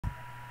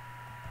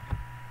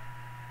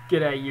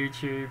G'day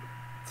YouTube.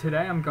 Today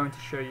I'm going to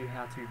show you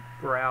how to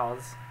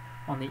browse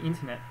on the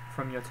internet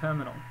from your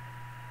terminal.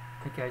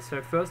 Okay,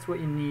 so first what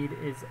you need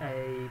is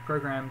a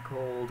program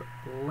called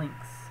Lynx.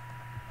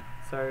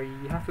 So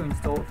you have to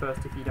install it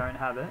first if you don't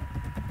have it.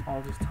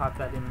 I'll just type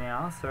that in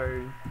now.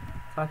 So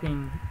type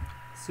in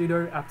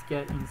sudo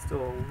apt-get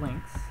install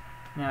Lynx.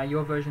 Now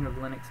your version of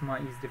Linux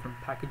might use different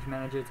package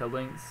manager to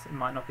Lynx. It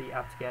might not be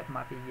apt-get, it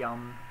might be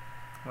yum,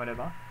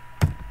 whatever.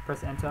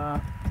 Press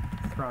enter,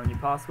 throw in your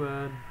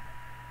password.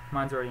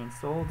 Mine's already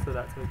installed, so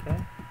that's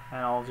okay. And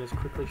I'll just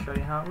quickly show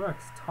you how it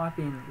works. Type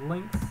in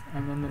Lynx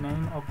and then the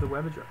name of the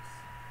web address.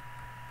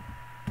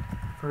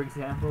 For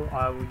example,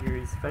 I will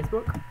use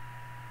Facebook.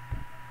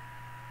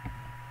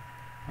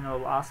 And it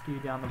will ask you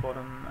down the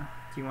bottom,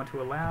 do you want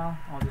to allow?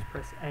 I'll just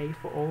press A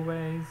for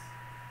always.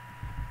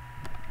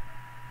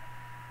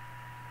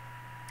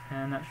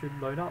 And that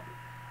should load up.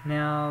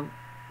 Now,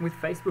 with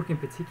Facebook in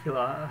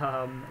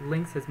particular,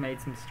 Lynx has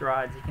made some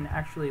strides. You can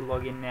actually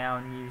log in now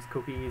and use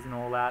cookies and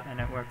all that, and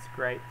it works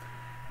great.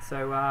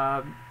 So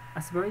I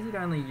suppose you'd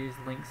only use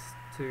Lynx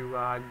to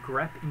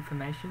grep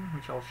information,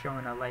 which I'll show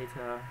in a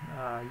later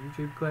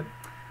YouTube clip,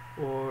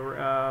 or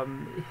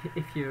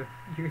if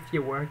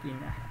you're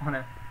working on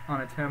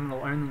a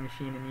terminal-only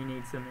machine and you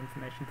need some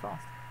information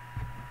fast.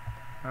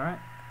 All right,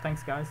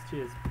 thanks guys.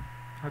 Cheers.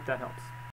 Hope that helps.